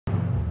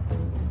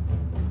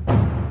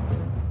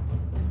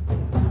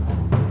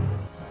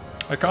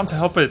I can't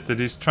help it that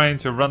he's trying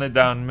to run it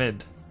down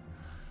mid.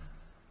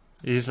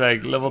 He's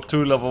like level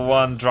 2, level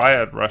 1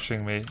 Dryad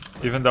rushing me,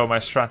 even though my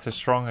strat is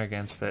strong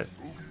against it.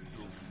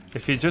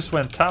 If he just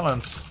went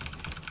talents...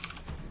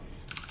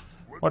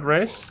 What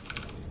race?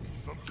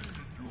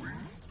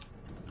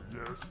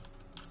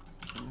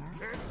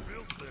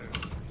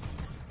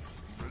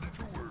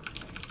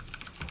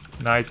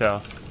 Night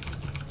Elf.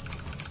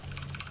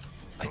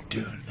 I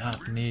do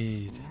not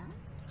need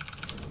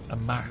a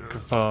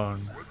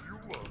microphone.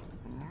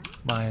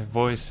 My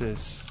voice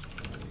is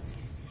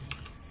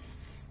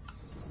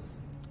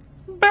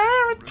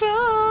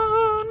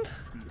baritone.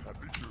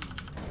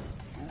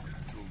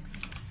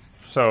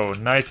 So,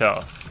 Night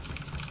Elf.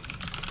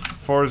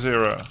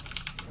 4-0.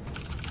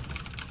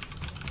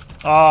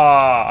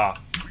 Ah!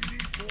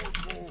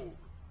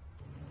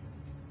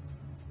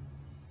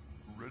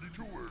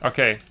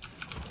 Okay.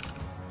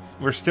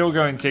 We're still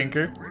going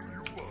Tinker.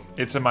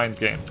 It's a mind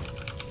game.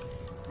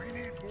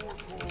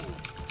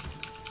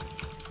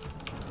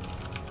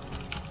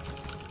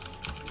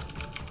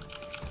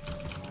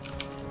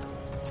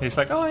 He's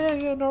like, oh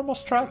yeah, normal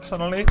strat,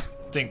 suddenly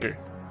Tinker.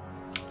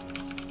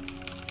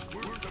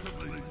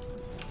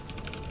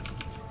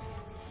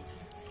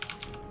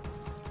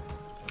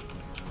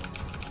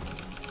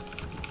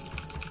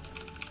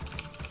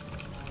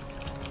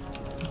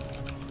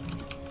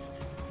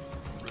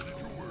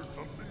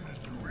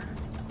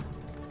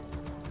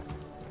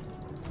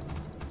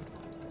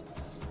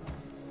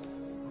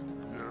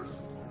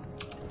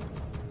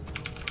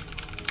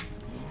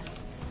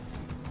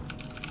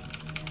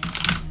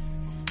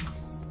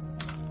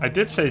 I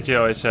did say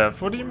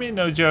JOHF. What do you mean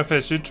no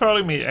JOHF? You're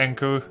trolling me,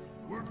 Enku.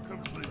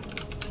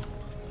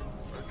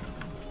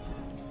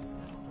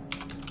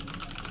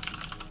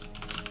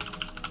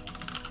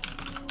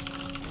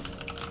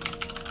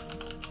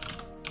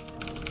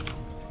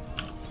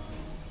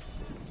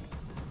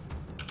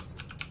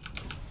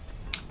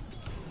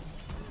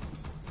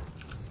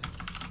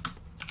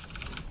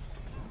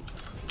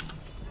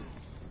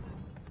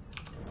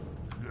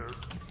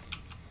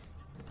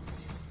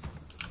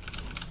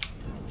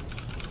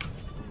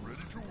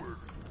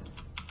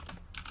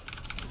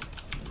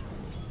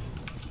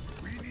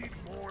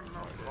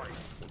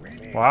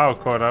 Wow,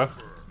 Kodo.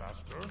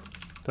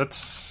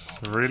 That's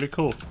really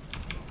cool.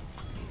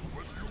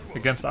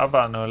 Against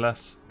Abba, no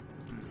less.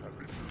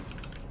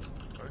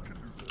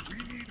 We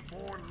need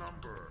more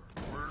lumber.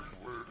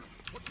 Word.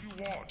 What do you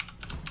want?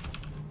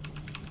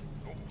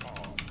 No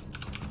problem.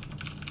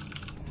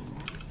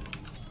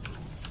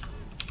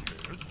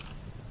 Yes?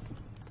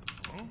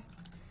 Huh?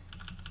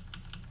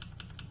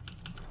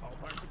 All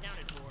parts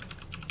accounted for.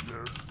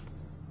 Yes.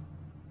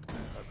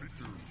 Happy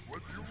to.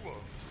 What do you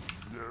want?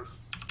 Yes.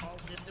 All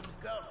systems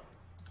go.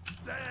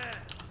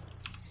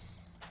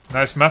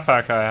 Nice map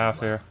pack I have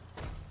here.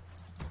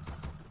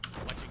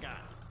 What you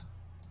got?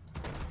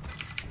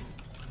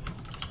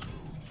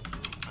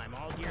 I'm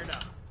all geared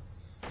up.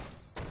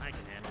 I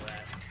can handle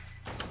that.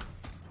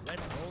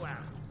 Let's roll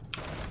out.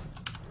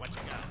 What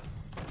you got?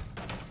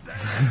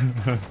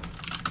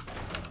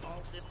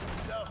 All systems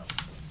go.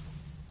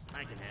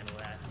 I can handle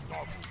that.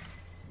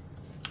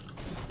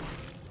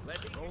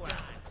 Let's roll out.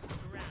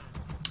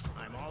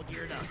 I'm all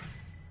geared up.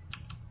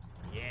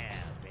 Yeah,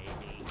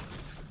 baby.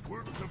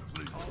 We're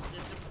complete. All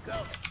systems go.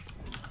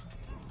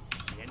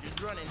 The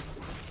engine's running.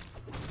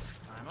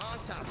 I'm on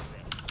top of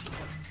it.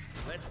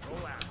 Let's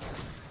roll out.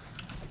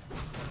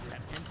 You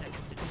have 10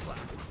 seconds to comply.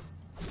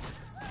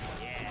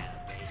 Yeah,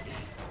 baby.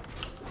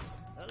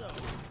 Hello.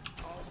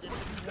 All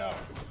systems go.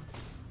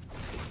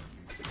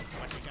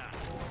 What you got?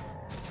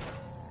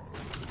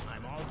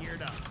 I'm all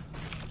geared up.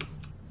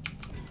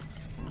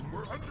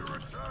 We're under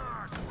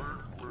attack.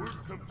 We're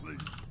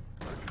complete.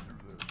 I can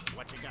do this.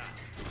 What you got?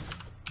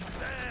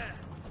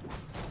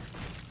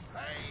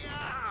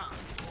 Hey-ya!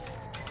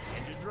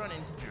 Engine's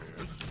running.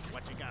 Yes.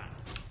 What you got?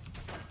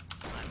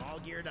 I'm all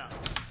geared up.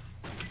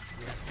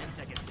 You have 10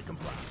 seconds to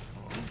comply.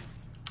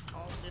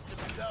 All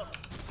systems go.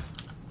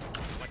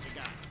 What you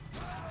got?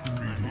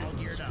 I'm all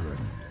geared up.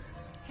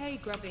 Hey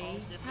Grubby,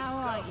 how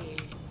are you?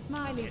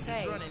 Smiley Engine's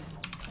face. running.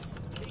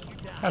 Take you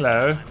down.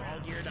 Hello. I'm all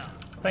geared up.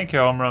 Thank you,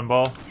 home run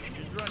ball.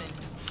 Engine's running.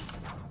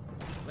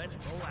 Let's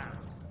roll out.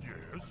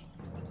 Yes.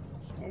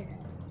 Slow move.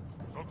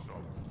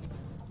 Suck.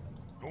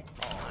 No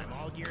time. I'm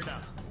all geared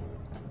up.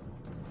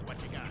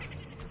 What you got?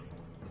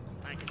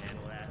 I can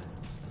handle that.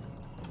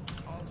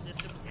 All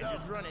systems go.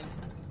 Engine's running.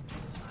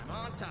 I'm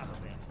on top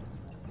of it.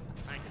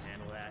 I can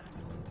handle that.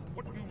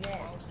 What do you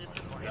All want?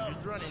 systems go.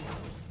 Engine's running.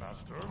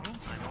 Master?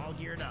 I'm all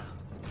geared up.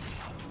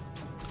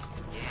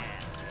 Yeah,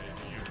 baby.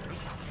 Yes.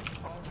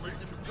 All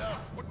systems go.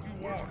 What do you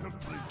want?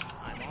 Complete.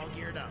 I'm all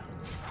geared up.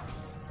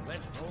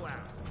 Let's roll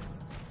out.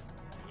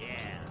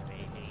 Yeah,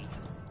 baby.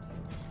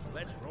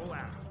 Let's roll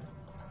out.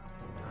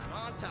 I'm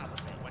on top of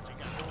it. What you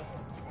got?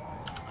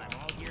 I'm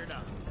all geared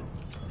up.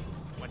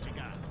 What you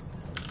got?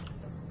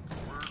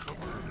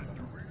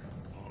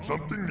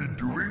 Something need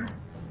doing?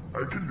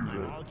 I can do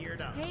I'm that. all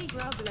geared up. Hey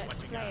Grub, let's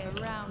What you play got?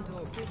 a round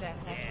orc with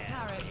FS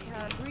Yeah.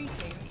 Carrot.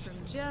 Greetings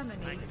from Germany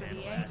I can for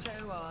handle the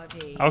that.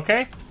 HORD.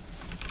 Okay.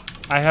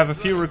 I have a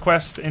few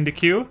requests in the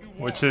queue,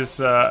 which is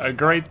a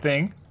great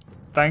thing.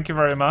 Thank you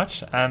very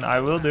much, and I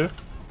will do.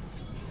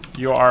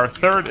 You are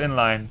third in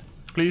line.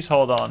 Please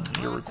hold on.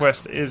 Your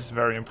request is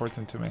very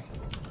important to me.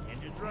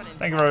 Engines running.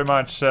 Thank you very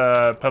much,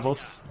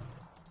 Pebbles.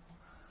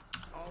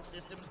 All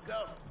systems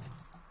go.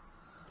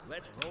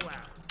 Let's roll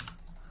out.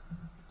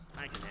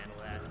 I can handle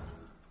that.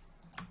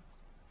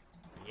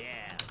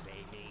 Yeah,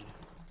 baby.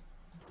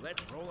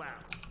 Let's roll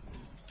out.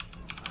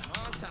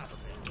 I'm on top of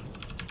it.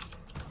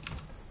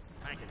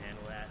 I can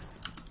handle that.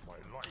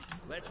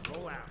 Let's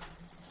roll out.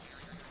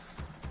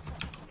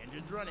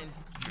 Engines running.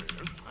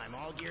 I'm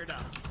all geared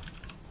up.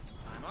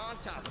 I'm on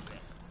top of it.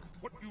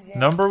 What you want?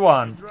 Number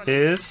 1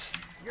 is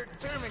You're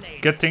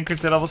terminated. get Tinker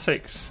to level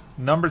 6.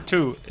 Number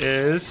 2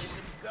 is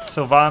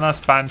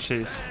Sylvanas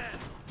Banshees.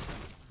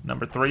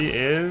 Number 3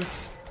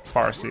 is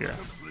Farseer.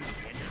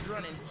 Engines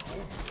running.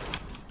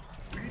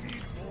 We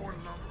need more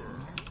lumber.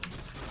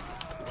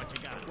 What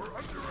you got? We're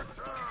under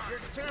attack.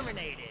 You're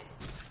terminated.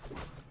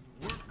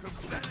 We're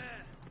complete.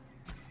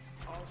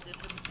 All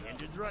systems.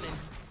 Engines running.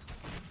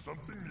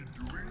 Something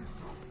need doing?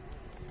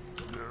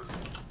 Yes.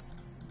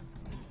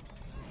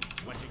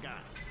 What you got?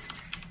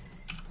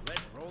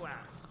 Let's roll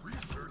out.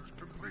 Research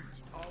complete.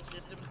 All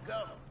systems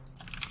go.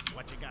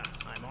 What you got?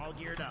 I'm all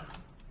geared up.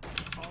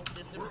 All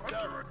systems We're go.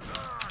 under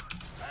attack.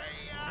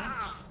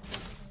 Hey-ya!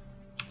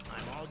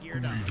 I'm all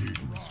geared up.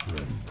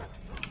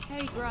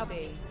 Hey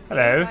Grubby.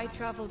 Hello. If I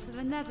travel to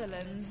the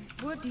Netherlands,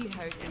 would you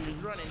host me?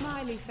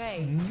 Smiley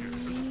face.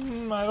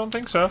 I don't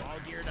think so. All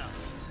geared up.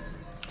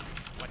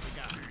 What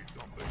you got? Need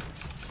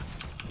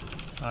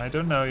something. I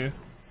don't know you.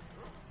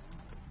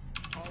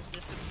 All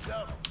systems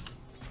go.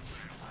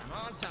 I'm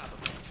on top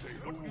of it. Say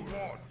what you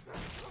want.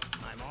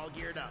 I'm all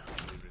geared up.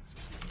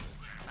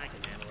 I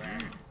can handle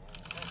that.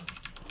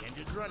 The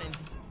engine's running.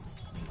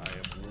 I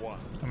am one.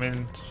 I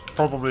mean,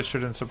 probably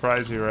shouldn't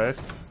surprise you, right?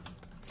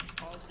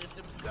 All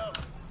systems go.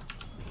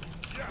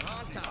 I'm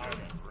on top of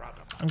it.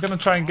 I'm gonna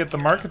try and get the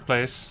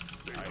marketplace.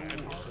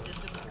 All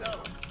systems go.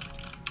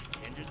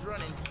 The engine's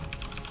running.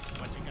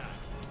 What you got?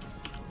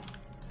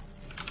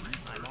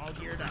 I'm all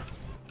geared up.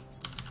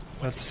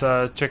 Let's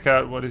check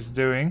out what he's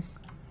doing.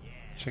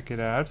 Check it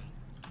out.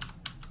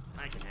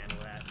 I can handle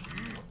that.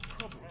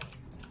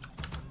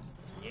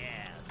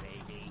 Yeah,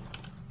 baby.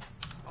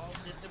 All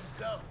systems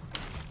go.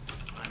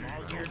 I'm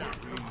all geared up.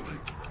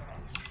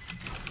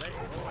 Let's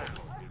roll out.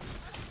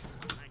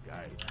 I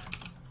got it.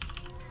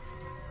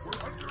 We're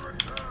under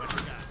attack. What you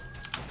got?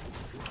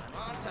 I'm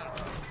on top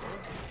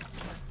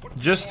of it.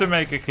 Just to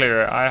make it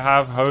clear, I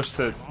have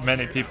hosted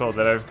many people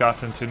that I've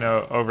gotten to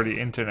know over the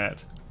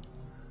internet.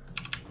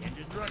 The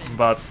engine's running.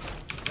 But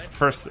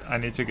first, I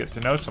need to get to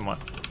know someone.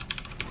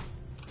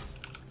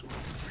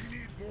 We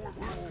need more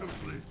gold.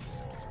 Complete.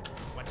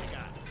 What you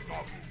got?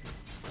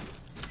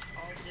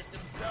 All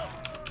systems go.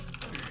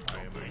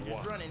 The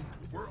engine's running.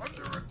 We're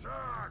under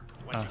attack.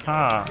 What you got?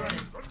 Aha.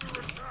 Under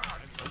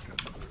attack.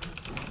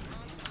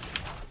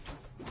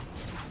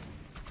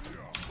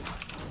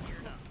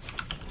 Geared up.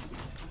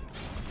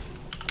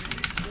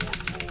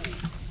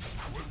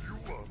 What you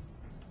want?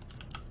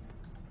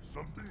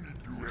 Something need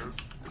do is.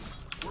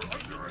 We're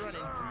under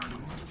attack.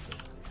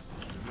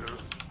 Yes.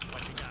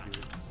 What you got?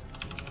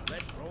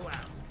 Let's roll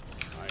out.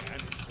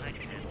 I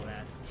can handle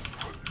that.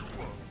 What you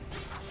want?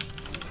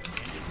 The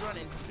engine's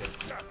running.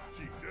 Yes,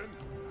 chieftain.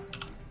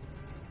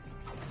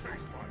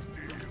 Taste my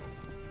steel.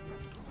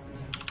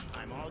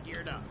 I'm all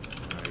geared up.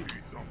 I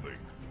need something.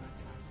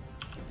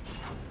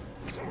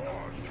 Come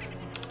on.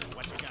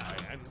 What you got? I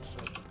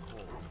answer the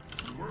call.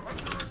 We're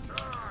under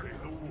attack. Say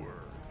the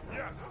word.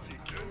 Yes,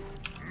 chieftain.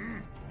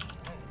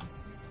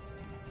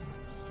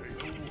 Say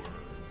the word.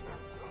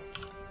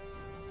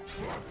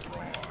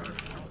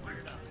 Research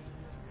complete.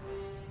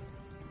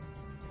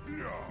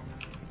 Yeah.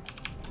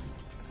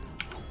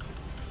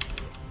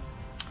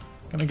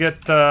 Gonna get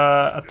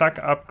attack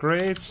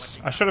upgrades.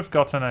 I should have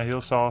gotten a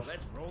heal salve.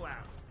 Let's roll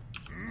out.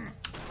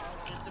 All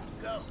systems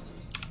go.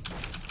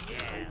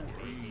 Yeah,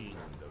 baby.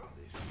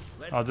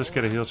 Let's I'll just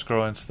get a heal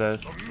scroll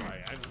instead.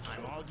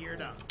 I'm all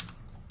geared up.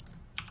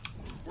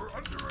 We're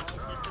under All attack.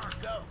 systems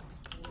go.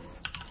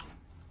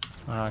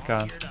 I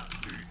can't. Geared up.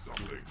 Need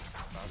something.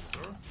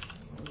 Master.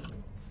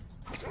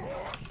 Come on.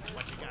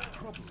 What you got?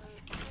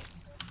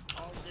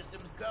 All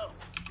systems go.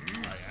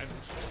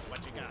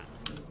 What you got?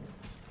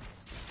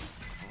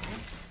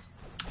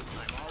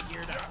 I'm all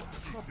geared up.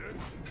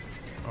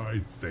 I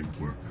thank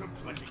you.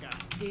 What you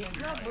got? Dear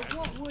Robert,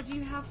 what would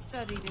you have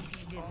studied if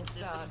you didn't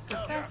start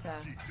Professor?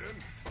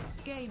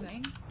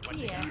 Gaming?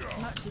 Yes,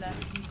 much less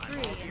than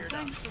 3, and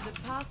thanks for the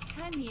past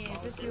 10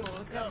 years of your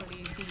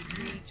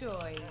WCP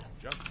joy.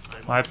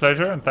 My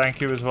pleasure, and thank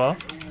you as well.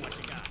 What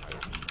you got?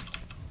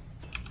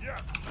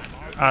 Yes.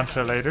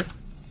 Answer later.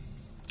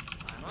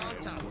 I'm on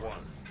top of it.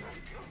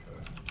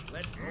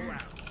 Let's roll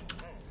out.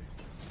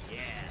 Yeah,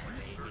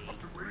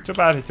 baby. Too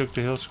bad he took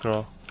the heal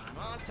scroll. I'm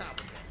on top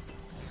of it.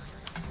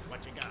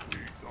 What you got?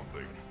 Need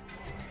something.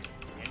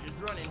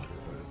 Engine's running.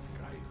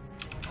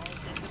 All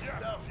systems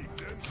Yes, go.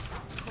 chieftain.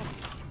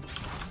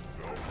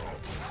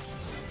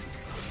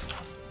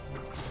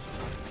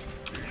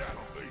 No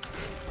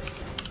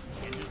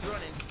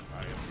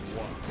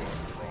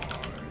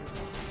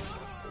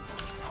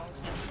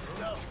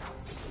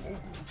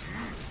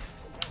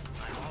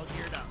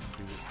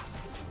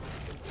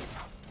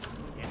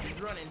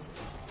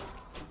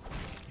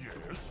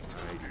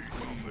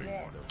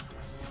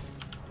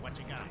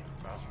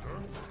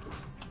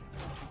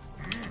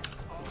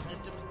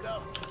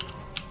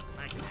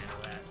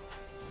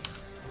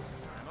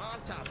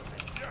on top of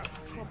it. Yes,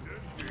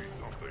 Chieftain. Need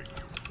something.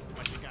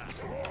 What you got?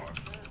 Come on.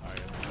 I am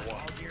I'm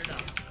all geared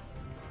up.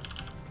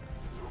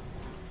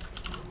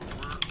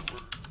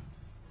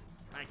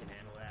 I can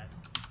handle that.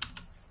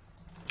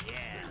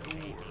 Yeah,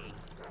 baby.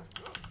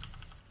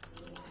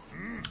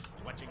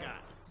 What you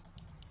got?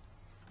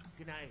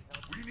 Can I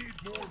help We need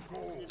more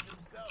gold. system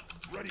go?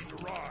 Ready to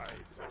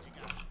rise. What you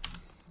got?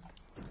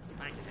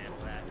 I can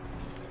handle that.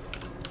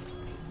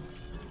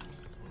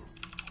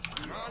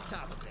 I'm on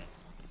top of it.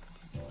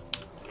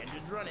 The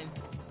engine's running.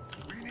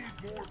 We need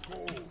more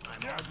gold.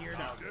 I'm all geared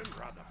up.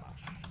 Chieftain.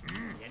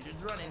 The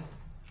engine's running.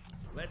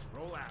 Let's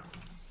roll out.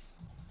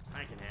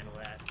 I can handle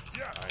that.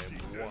 Yes, I am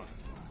one.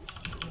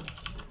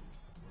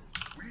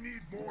 We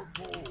need more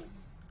gold.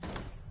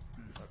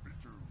 Be happy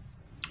to.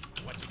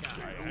 What you got?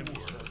 Say a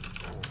word.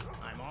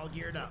 I'm all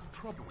geared up.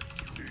 Trouble.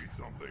 You need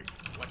something.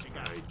 What you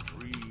got?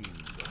 Dreams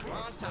of I'm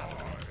on top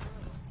of it.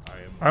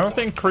 I don't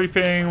think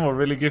creeping will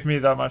really give me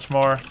that much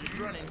more. Engine's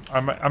running.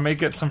 I may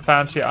get some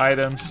fancy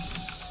items.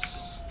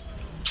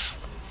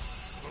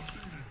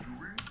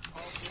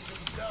 All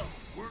systems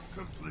go. work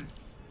complete.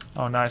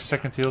 Oh nice,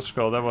 second heal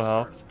scroll, that will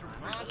help.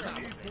 I'm on top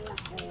of it. More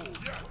gold.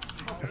 Yes.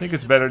 I think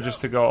it's better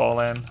just to go all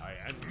in.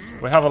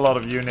 We have a lot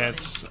of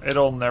units.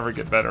 It'll never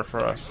get better for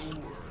us.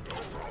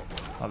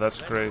 Oh, that's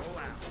great. Roll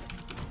out.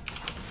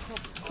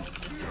 All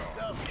systems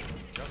go.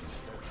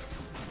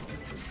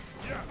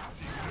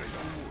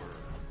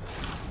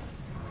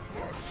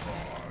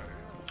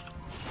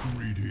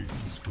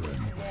 Greetings,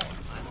 friend.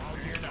 I'm all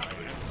geared up.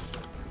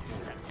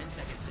 Got 10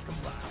 seconds to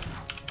comply.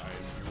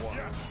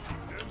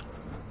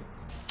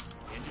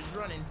 Engine's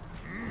running.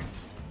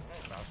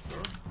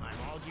 I'm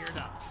all geared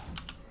up.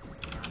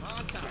 I'm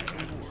on top of it.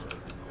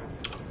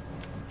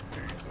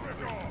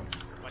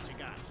 What you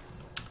got?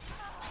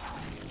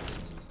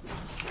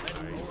 Let's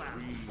roll out.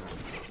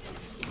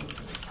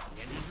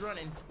 Engine's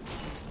running.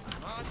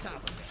 I'm on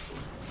top of it.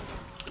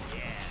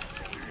 Yeah.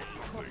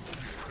 What do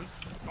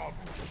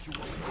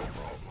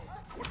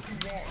you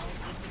want?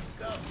 Systems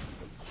go.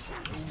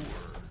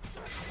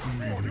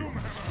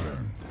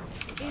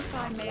 If I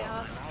may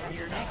ask,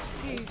 your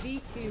next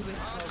 2v2 with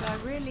Todd, I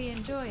really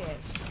enjoy it.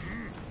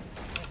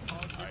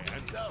 All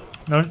systems go.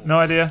 No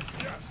idea.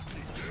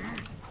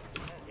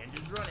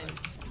 Engine's running.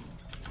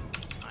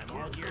 I'm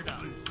all geared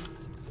up.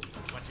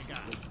 What you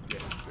got?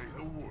 Say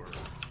the word.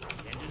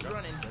 Engine's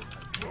running.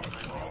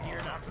 I'm all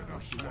geared up.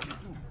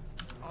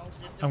 All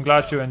systems I'm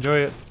glad go. you enjoy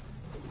it.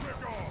 Click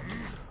on.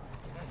 Need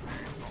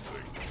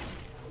something.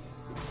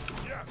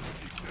 Yes,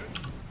 Chieftain.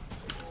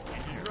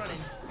 Engine's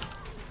running.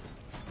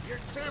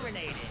 You're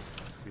terminated.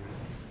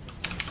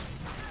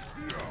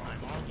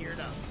 I'm all geared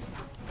up.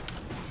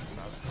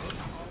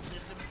 All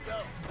systems go.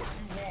 What do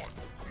you want?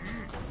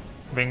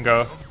 Bingo.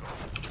 Yes,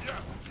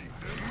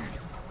 Chieftain.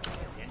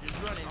 Engine's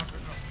running.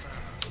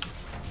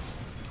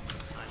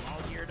 I'm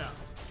all geared up.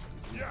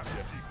 Yes,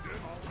 Chieftain.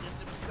 All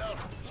systems go.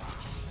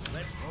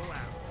 Let's roll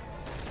out.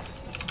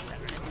 Got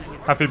 10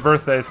 seconds. Happy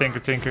birthday, Thinker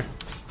Tinker. I'm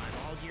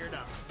all geared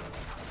up.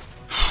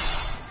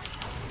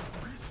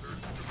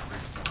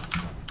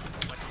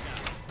 What you got?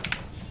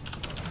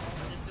 All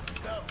systems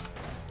go.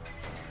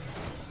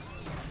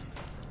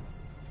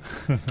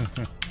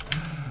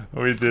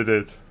 We did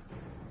it.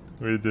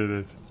 We did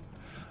it.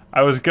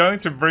 I was going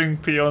to bring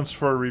peons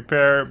for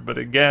repair, but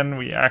again,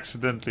 we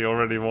accidentally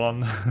already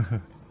won.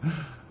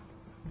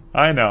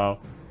 I know.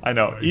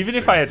 Even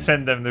if I had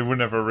sent them, they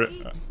wouldn't have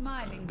Keep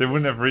smiling. they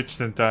wouldn't have reached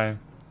in time.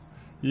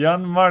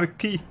 Jan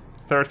Marquis,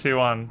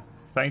 31.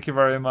 Thank you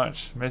very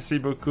much. Merci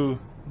beaucoup.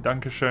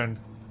 Dankeschön.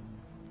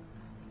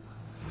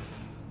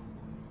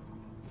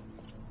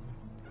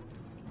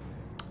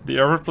 Do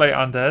you ever play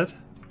Undead?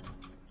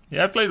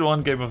 Yeah, I played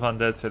one game of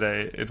Undead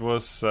today. It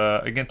was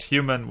against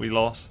Human, we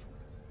lost.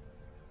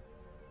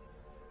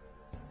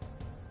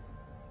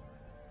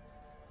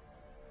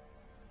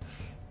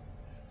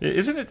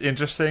 Isn't it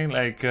interesting,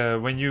 like,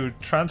 when you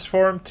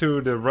transform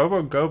to the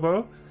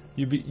Robo-Gobo,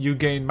 you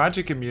gain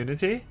magic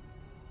immunity,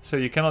 so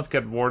you cannot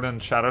get Warden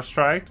Shadow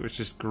Strike, which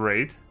is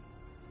great.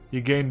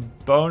 You gain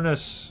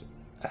bonus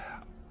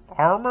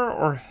armor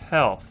or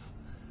health,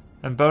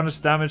 and bonus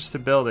damage to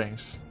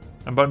buildings,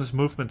 and bonus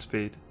movement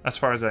speed, as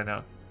far as I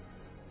know.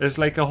 There's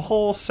like a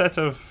whole set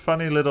of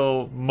funny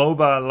little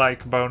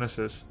MOBA-like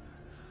bonuses.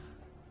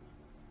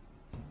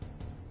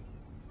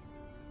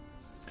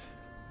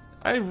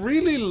 I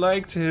really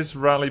liked his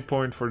rally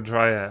point for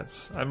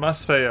Dryads. I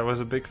must say I was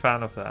a big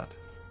fan of that.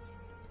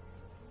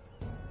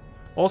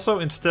 Also,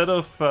 instead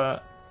of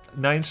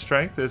 9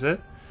 strength, is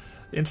it?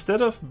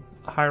 Instead of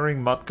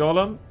hiring Mud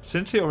Golem,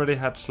 since he already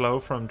had slow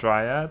from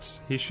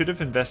Dryads, he should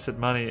have invested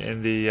money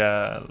in the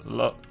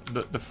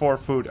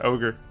 4-food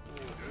ogre.